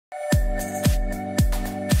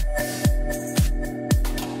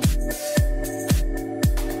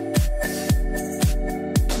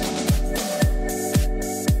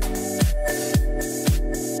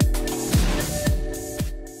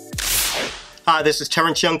This is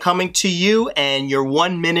Terence Young coming to you, and your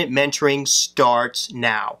 1-minute mentoring starts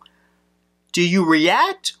now. Do you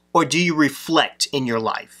react or do you reflect in your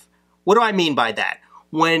life? What do I mean by that?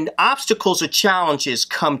 When obstacles or challenges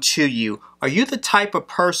come to you, are you the type of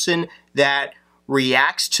person that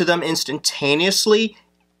reacts to them instantaneously?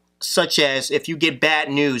 Such as if you get bad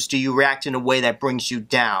news, do you react in a way that brings you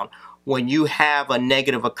down? When you have a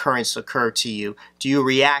negative occurrence occur to you, do you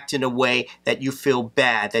react in a way that you feel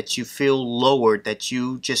bad, that you feel lowered, that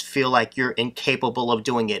you just feel like you're incapable of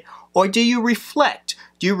doing it? Or do you reflect?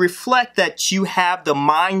 Do you reflect that you have the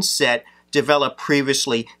mindset developed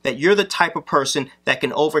previously, that you're the type of person that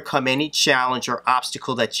can overcome any challenge or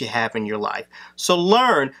obstacle that you have in your life? So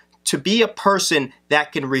learn to be a person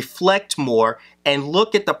that can reflect more and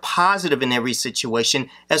look at the positive in every situation,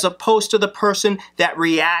 as opposed to the person that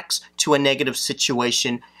reacts to a negative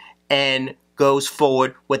situation and goes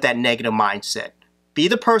forward with that negative mindset. Be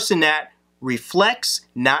the person that reflects,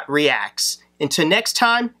 not reacts. Until next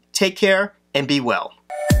time, take care and be well.